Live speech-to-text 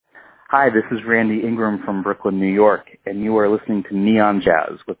Hi, this is Randy Ingram from Brooklyn, New York, and you are listening to Neon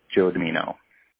Jazz with Joe Domino.